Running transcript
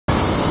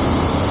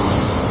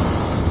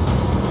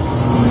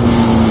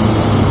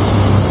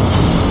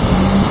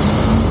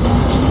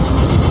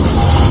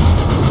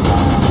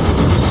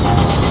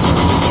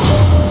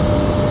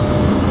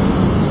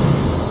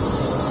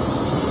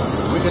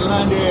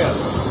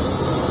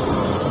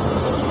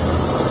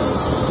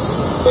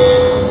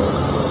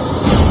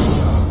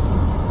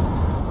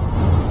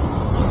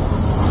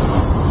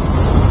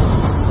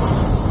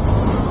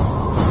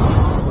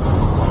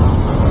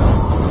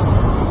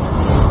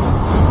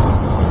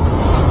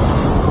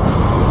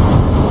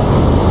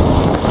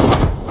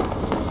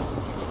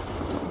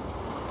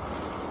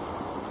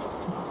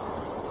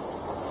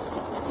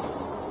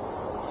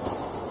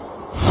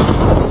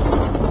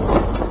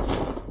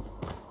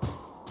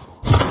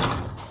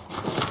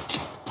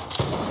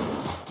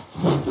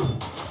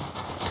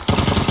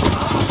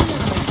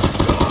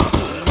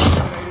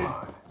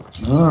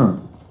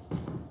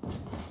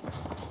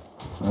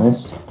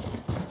Nice.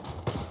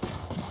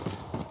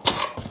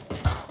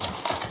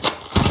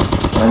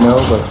 I know,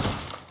 but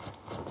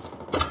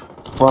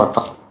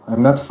fuck,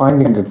 I'm not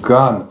finding a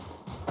gun.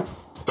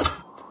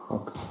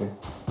 Fuck's sake.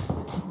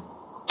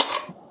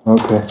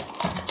 Okay.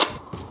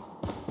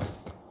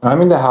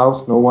 I'm in the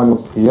house, no one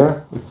is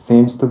here, it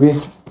seems to be.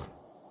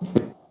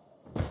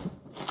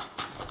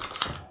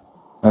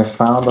 I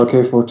found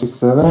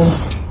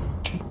AK-47.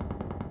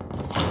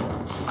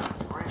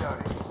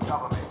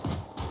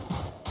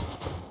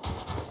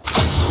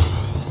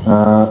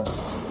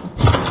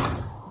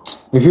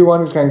 If you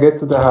want, you can get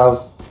to the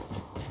house.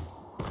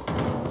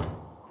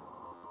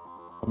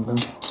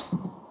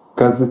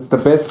 Because it's the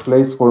best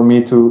place for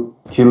me to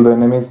kill the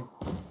enemies.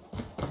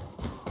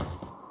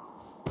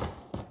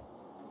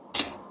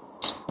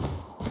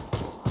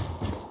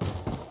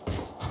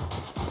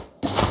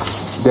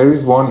 There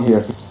is one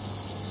here.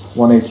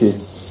 One AK.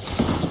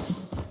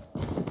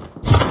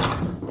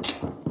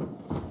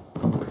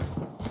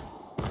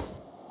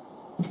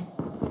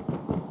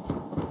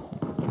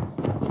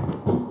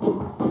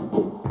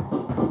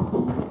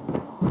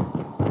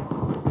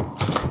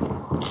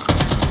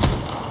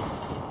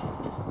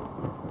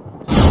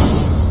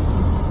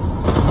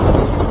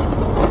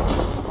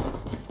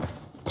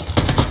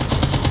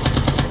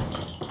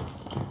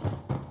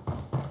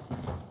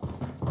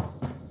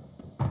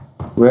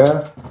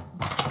 Where?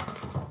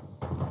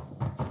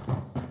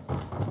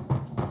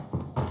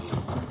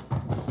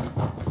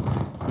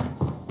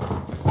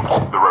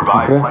 The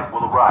revived flight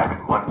will arrive in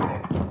 1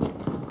 minute.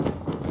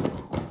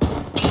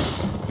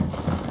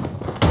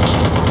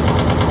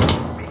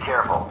 Be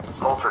careful.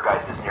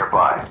 Poltergeist is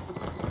nearby.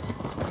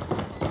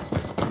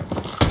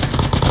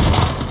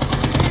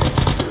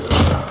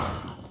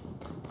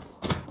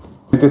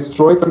 We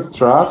destroyed this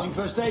trap.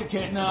 First aid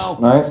kit now.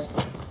 Nice.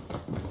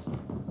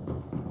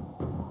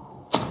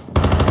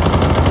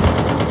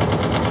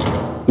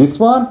 This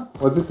one?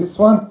 Was it this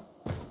one?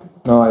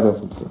 No, I don't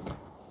think so.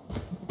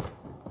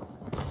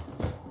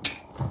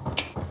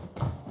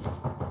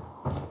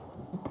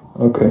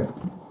 Okay.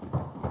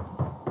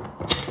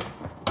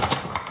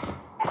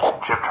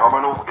 Chip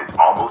terminal is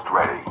almost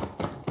ready.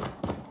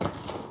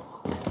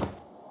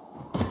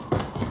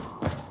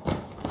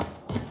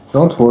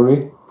 Don't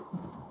worry.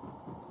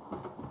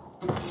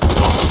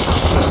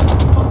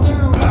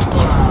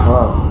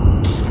 Wow.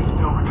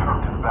 Still return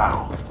to the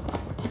battle.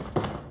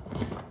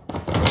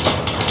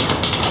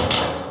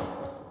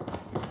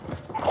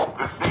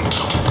 The safe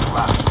zone is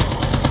collapsing.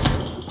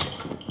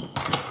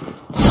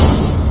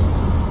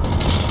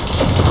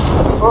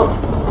 Oh.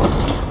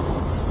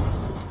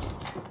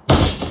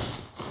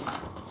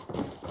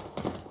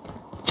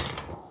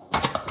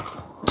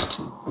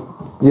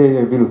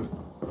 Yeah, Will.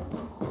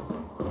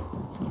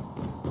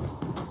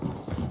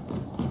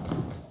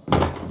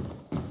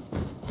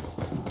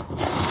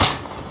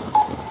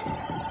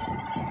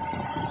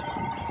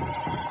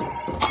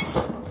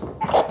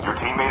 Your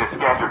teammate has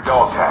scanned your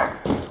dog tag.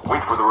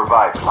 Wait for the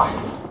revived flight.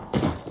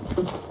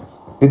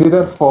 He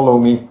didn't follow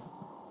me.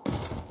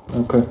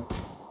 Okay.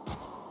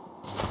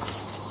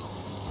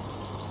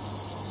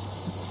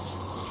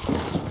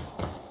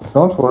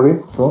 Don't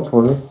worry, don't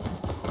worry.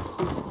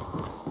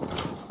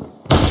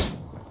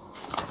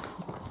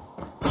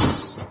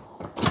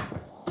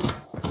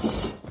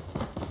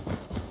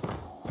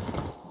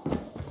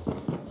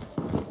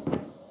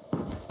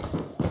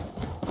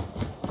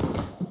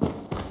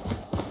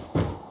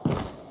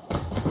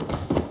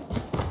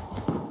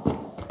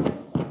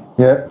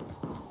 Yeah.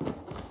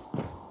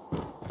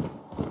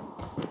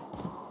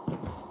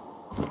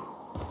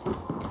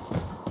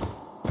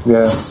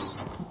 Yeah.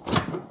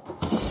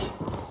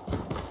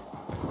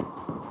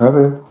 Have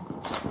it.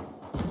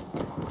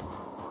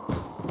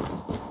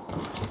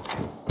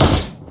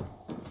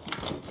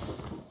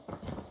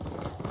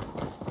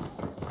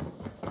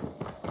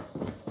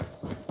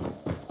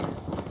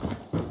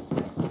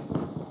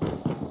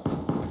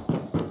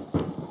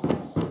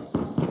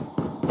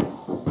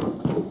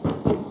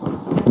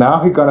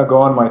 Now he gonna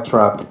go on my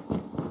trap.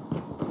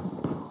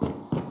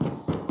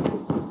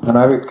 And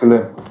I will kill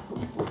him.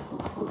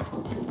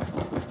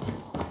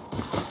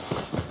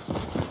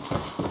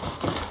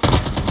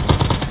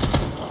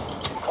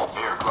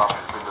 Airdrop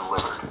has been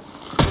delivered.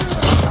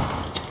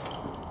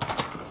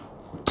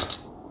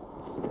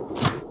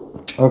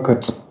 Okay.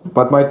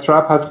 But my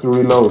trap has to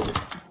reload.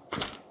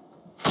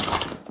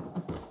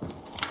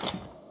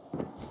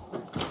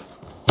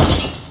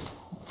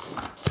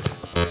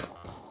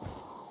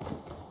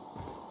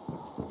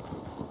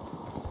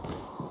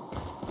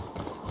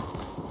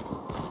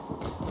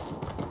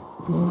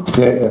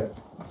 Yeah, yeah.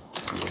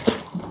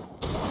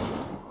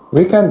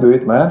 We can do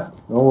it, man.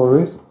 No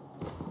worries.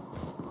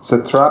 It's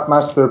a trap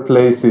master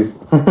places.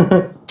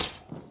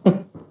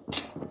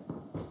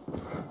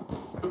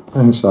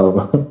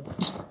 Inshallah.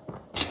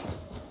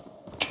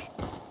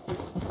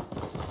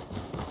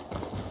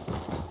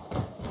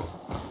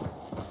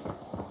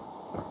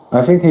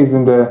 I think he's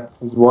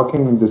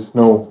walking in the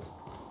snow.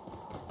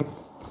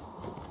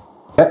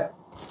 Yeah.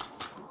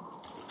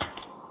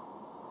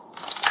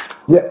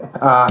 Yeah.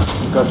 Ah,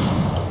 got it.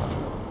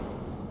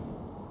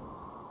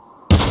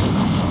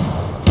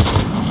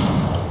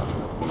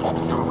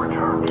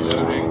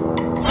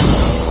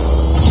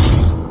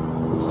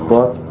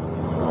 Spot.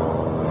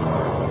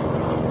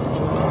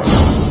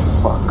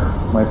 Fuck.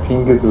 My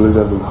ping is a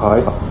little bit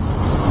high.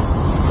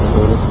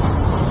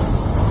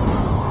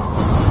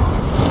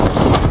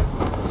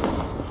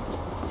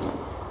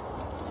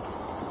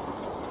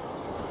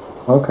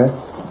 Okay.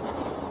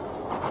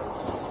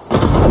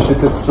 I should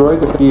destroy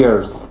the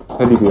bears.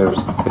 Teddy bears.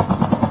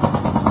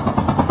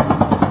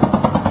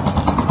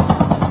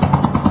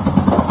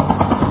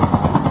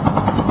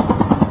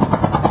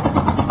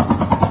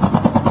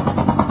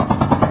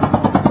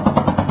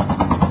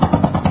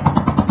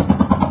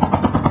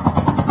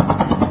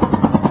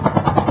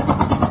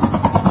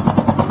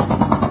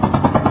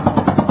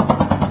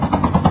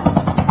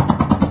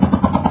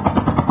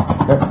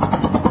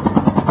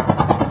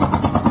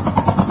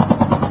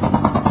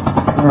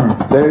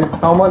 There is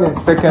someone in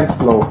second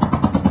floor.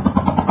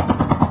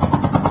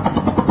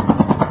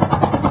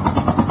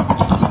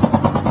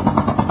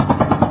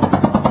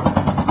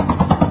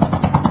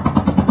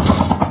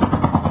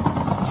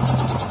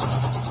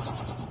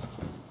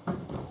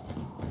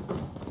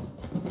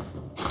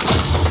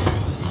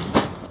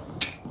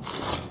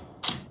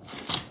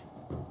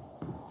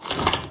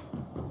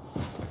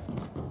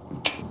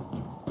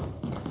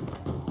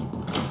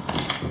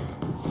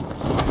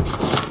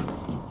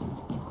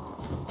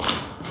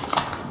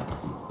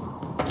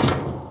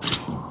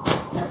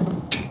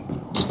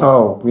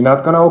 Oh, we're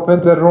not gonna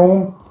open the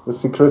room? The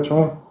secret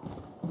room?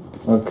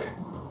 Okay.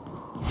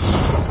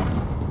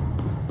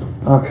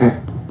 Okay,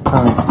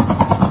 coming.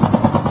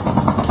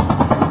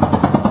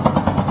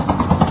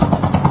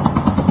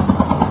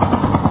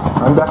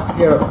 I'm down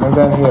here, I'm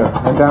down here,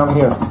 I'm down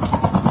here.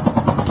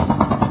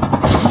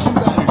 Mission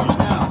bandages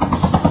now.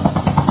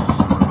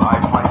 The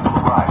revived flight will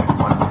arrive in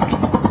 1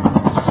 minute.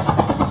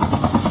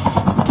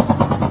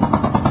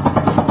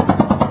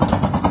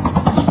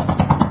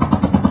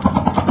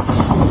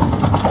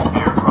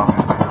 Airdrop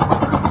has been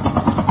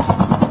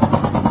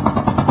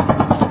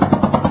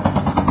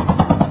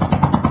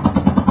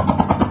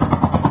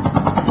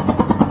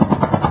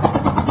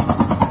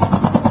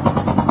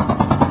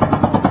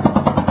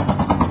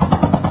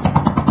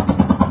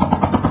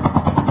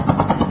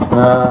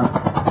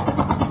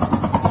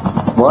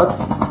What?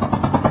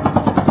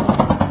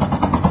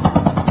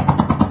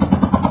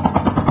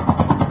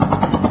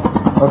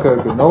 Okay,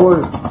 no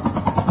worries.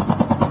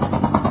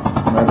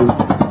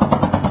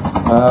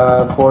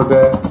 For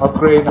the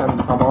upgrade and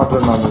some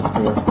adrenaline is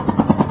here.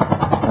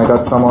 I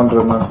got some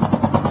adrenaline.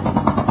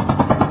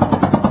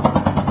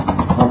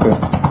 Okay.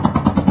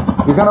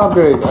 You can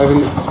upgrade.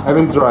 I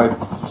will drive.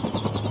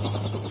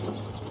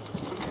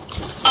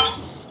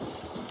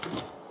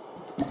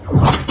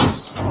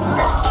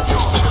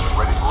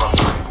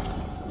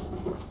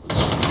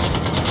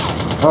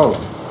 Oh.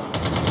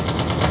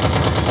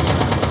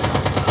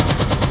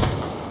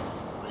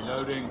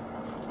 reloading.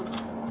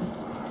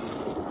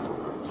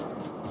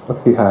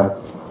 What he had?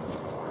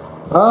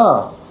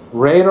 Ah,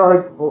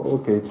 radar. Oh,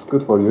 okay, it's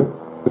good for you.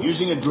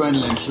 Using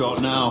adrenaline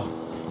shot now.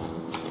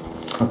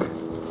 Okay.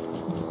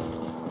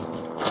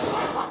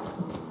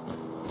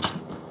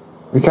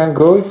 We can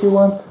go if you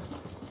want.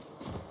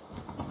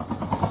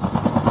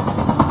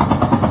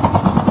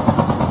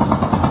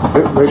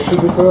 Where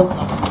should we go?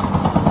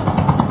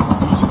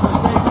 Using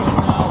first aid kit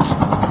now.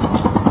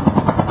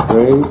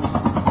 Great.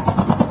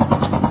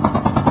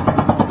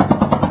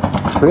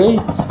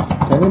 Great.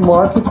 Can you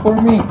mark it for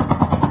me?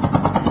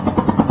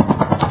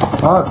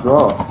 Ah,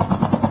 draw.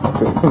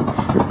 Okay.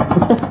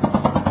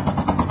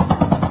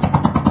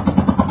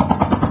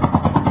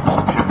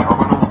 Ship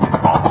terminal is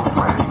almost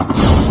ready.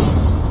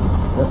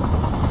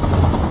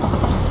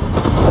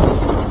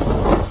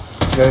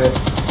 Yeah, yeah.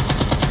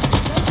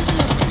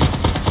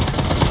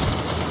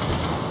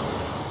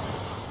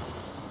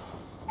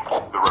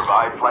 The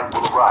revived flight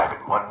will arrive in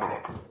 1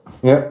 minute.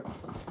 Yeah.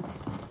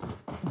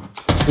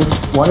 This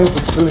one is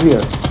still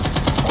here.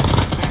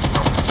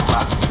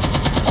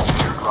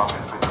 Airdrop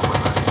has been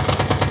delivered.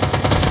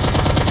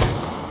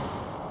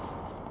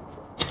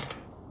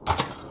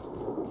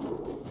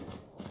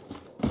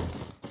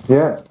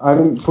 Yeah, I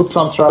will put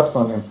some traps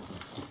on him.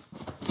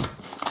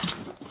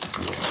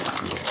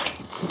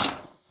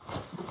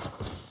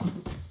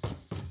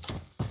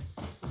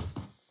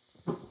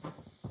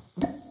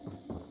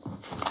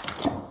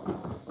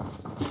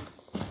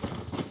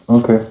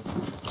 Okay.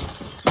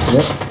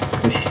 Yeah,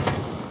 push.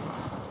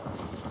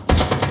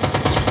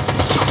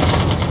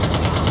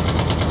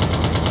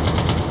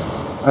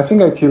 I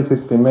think I killed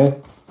his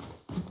teammate.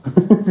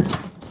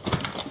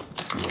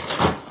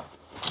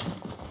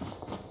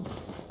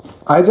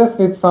 I just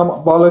need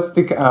some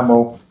ballistic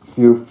ammo. If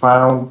you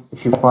find,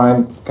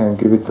 can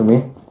give it to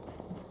me.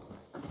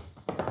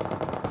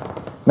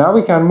 Now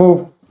we can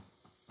move.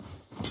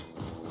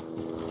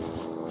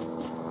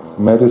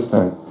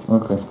 Medicine.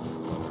 Okay.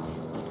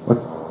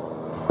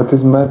 What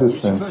is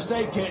medicine? First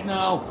aid kit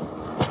now.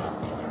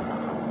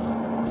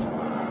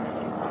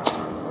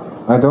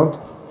 I don't.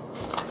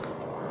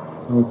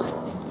 Okay.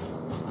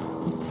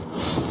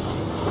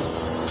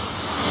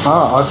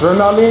 Ah,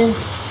 adrenaline.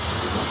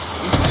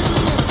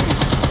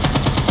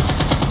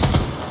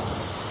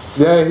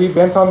 Yeah, he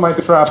went on my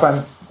trap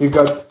and he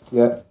got,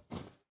 yeah.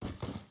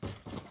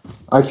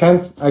 I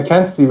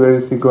can't see where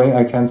is he going.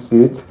 I can't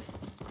see it.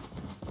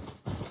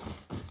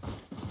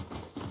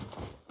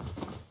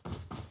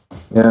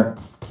 Yeah.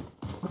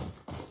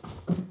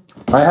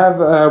 I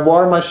have a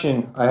war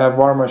machine. I have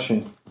war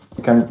machine.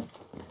 You can.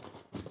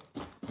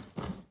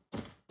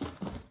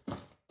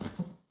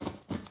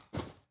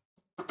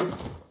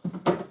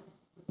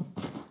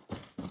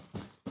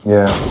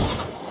 Yeah.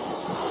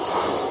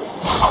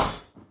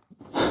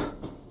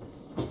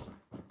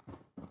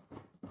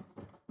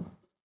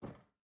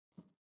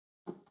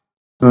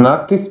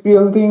 Not this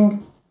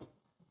building.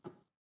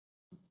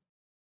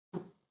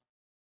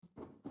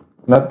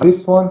 Not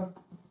this one.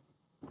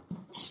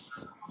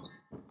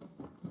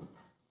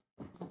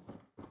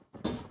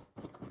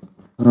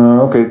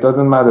 Okay, it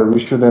doesn't matter. We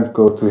shouldn't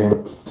go to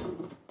him.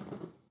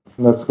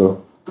 Let's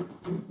go.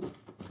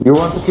 You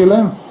want to kill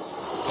him?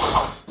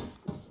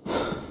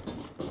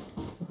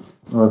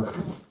 Okay.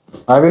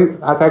 I will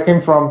attack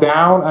him from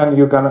down and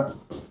you're gonna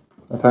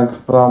attack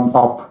from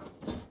up.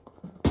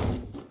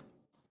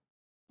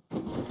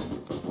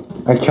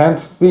 I can't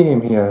see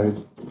him here.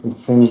 It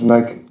seems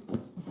like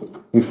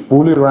he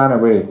fully ran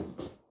away.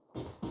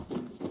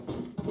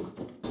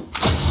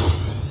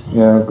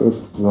 Yeah, good.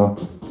 So.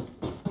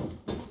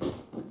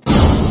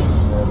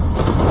 Yeah.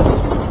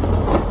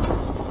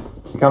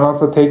 You can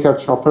also take your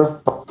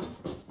chopper.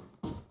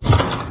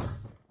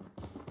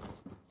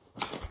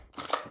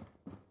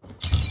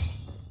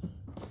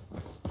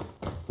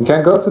 You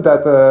can go to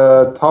that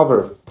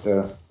tower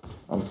there.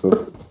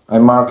 Also, I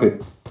mark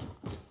it.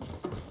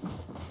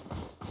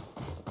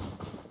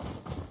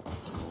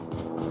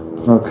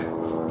 Okay.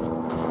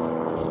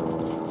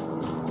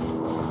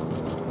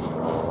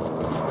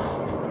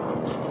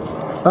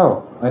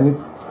 Oh,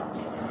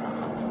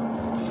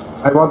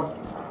 I want.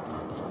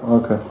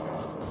 Okay.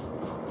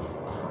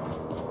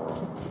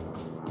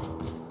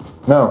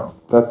 No,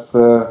 that's.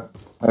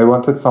 I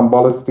wanted some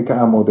ballistic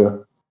ammo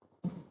there.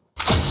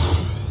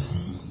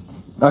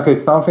 Okay,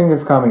 something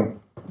is coming.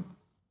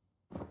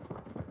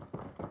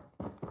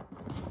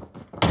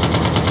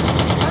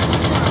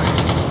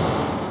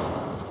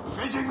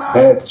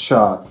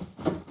 Headshot.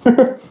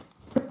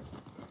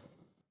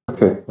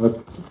 Okay,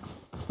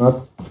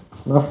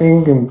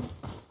 nothing.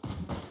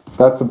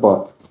 That's a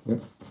bot. Yeah.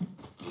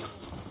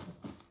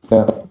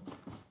 Yeah.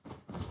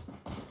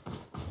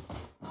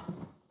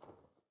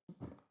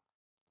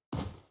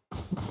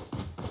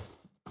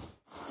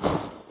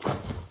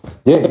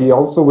 Yeah, he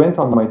also went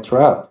on my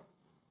trap.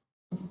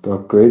 The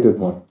upgraded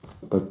one,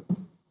 but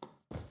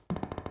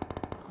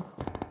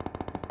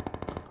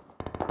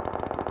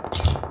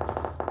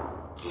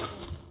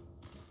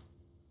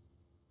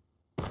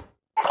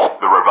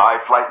The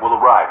revived flight will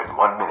arrive in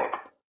 1 minute.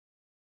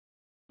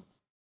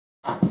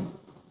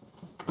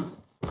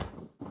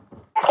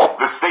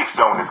 The safe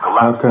zone is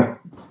collapsed. okay.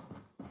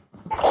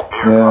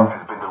 Airdrop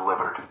has been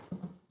delivered.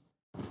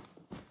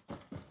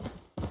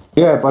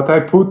 Yeah, but I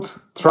put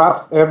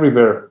traps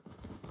everywhere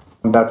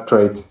in that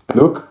crate.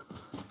 Look,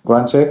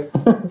 Guanche.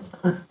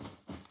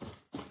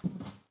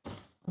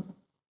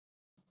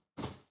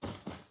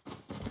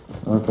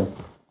 Okay.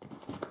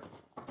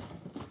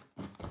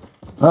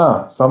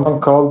 Ah, someone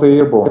called the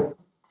airborne.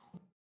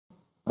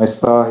 I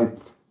saw it.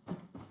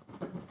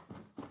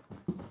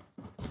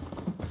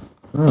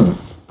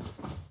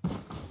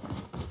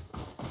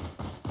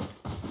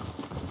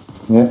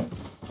 Yeah.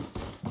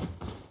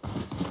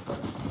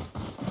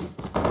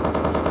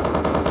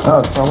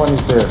 Oh, someone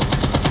is there.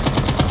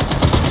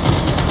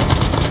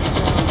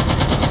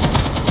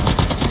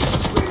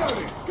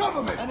 Reloading!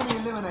 Cover me! Enemy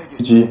eliminated.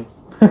 GG.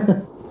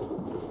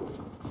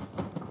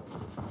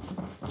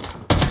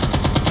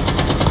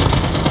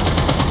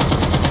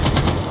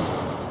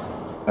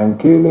 I'm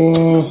killing.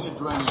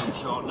 Adrenaline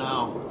shot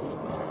now.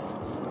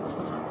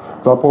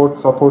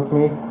 Support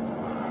me.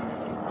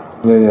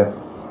 Yeah.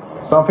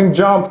 Something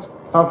jumped.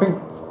 Something.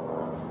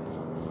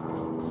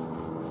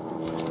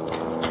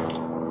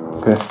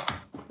 Okay.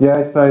 Yeah,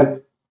 I saw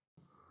it.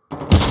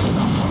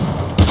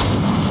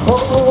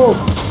 Oh!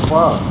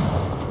 Wow.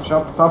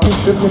 Something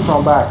shoot me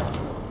from back.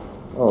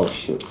 Oh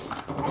shit. Your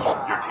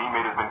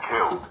teammate has been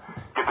killed.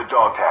 Get the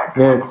dog tag.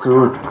 Yeah, it's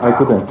roof. I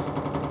couldn't.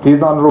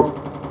 He's on roof.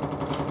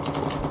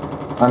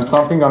 And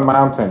something on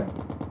mountain.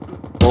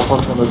 Both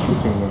of them are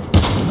shooting me.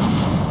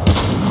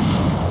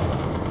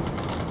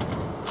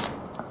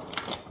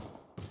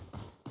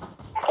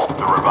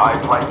 The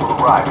revived flight will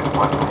arrive in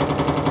 1 minute.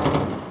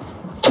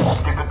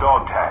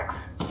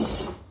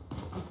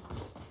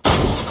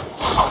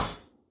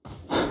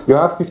 You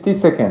have 50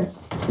 seconds.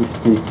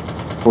 50,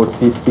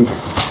 46.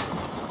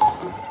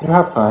 You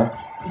have time.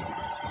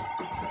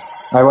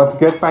 I want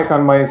to get back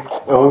on my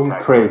own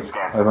crate.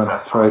 I want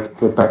to try to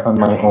get back on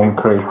my own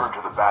crate. Return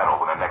to the battle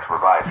when the next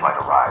revive flight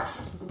arrives.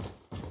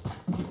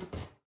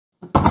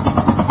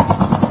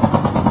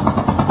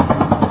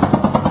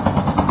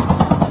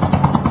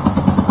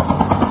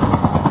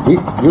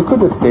 You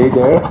could stay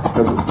there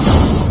because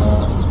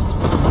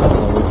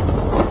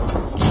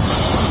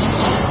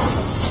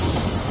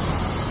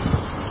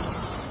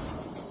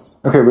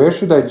okay, where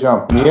should I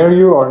jump? Near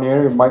you or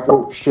near my...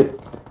 Oh shit.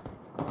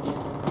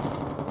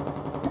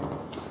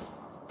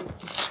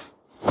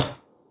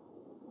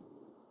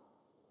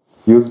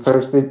 Use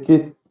first aid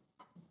kit.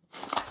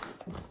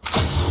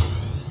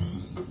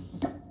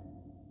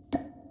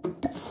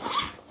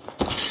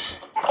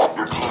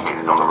 Your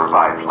teammate is on the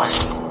revive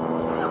flight.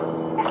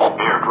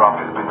 Airdrop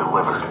has been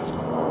delivered.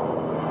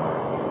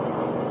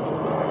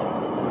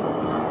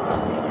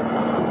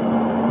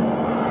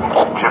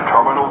 Chip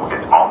terminal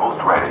is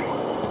almost ready.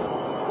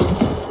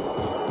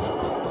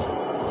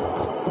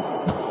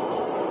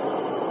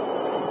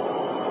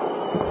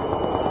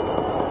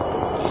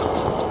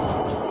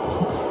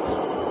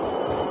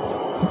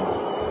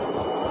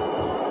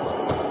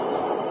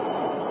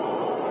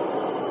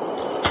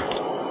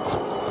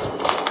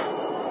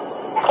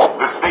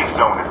 The safe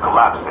zone is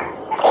collapsing.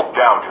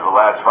 Down to the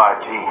last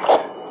 5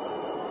 teams.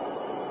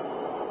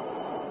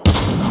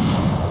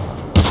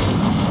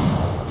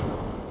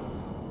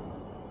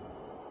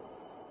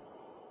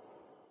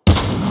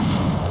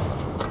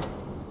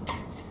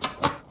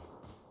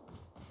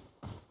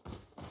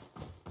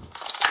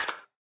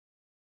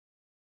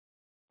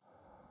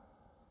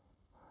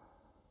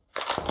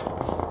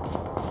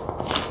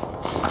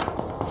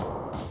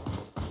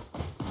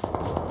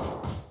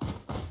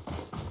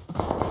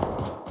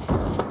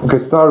 Okay,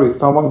 sorry,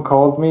 someone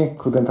called me,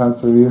 couldn't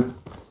answer you.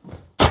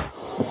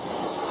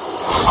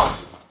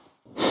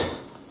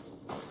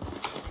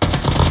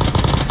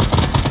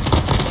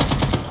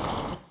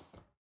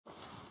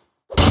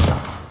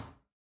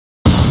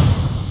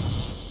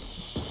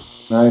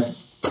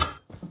 Nice.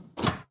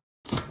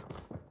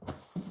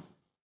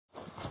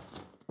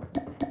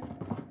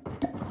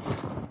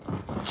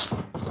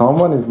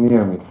 Someone is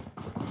near me.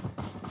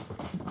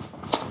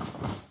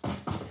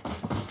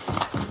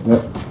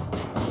 Yep.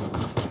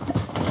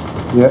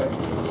 Yep.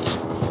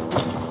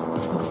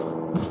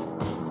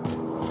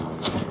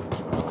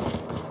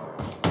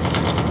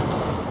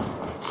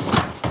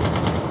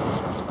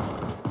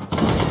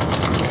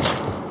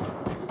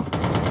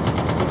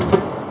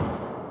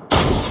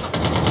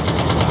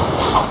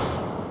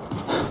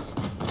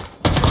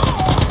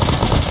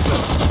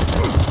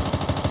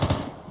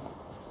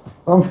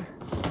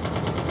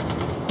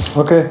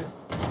 Okay.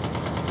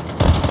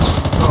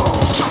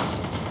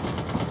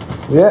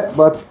 Yeah,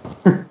 but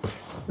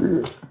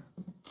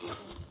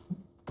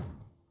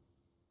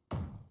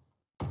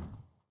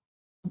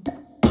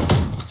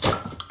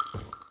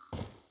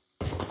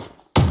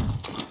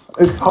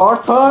it's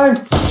hard time.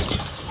 Chip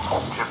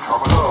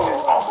terminal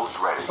is almost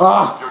ready.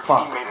 Ah, Your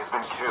fuck. teammate has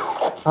been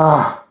killed.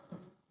 Ah.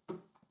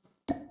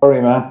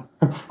 Sorry, man.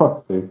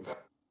 Fuck it.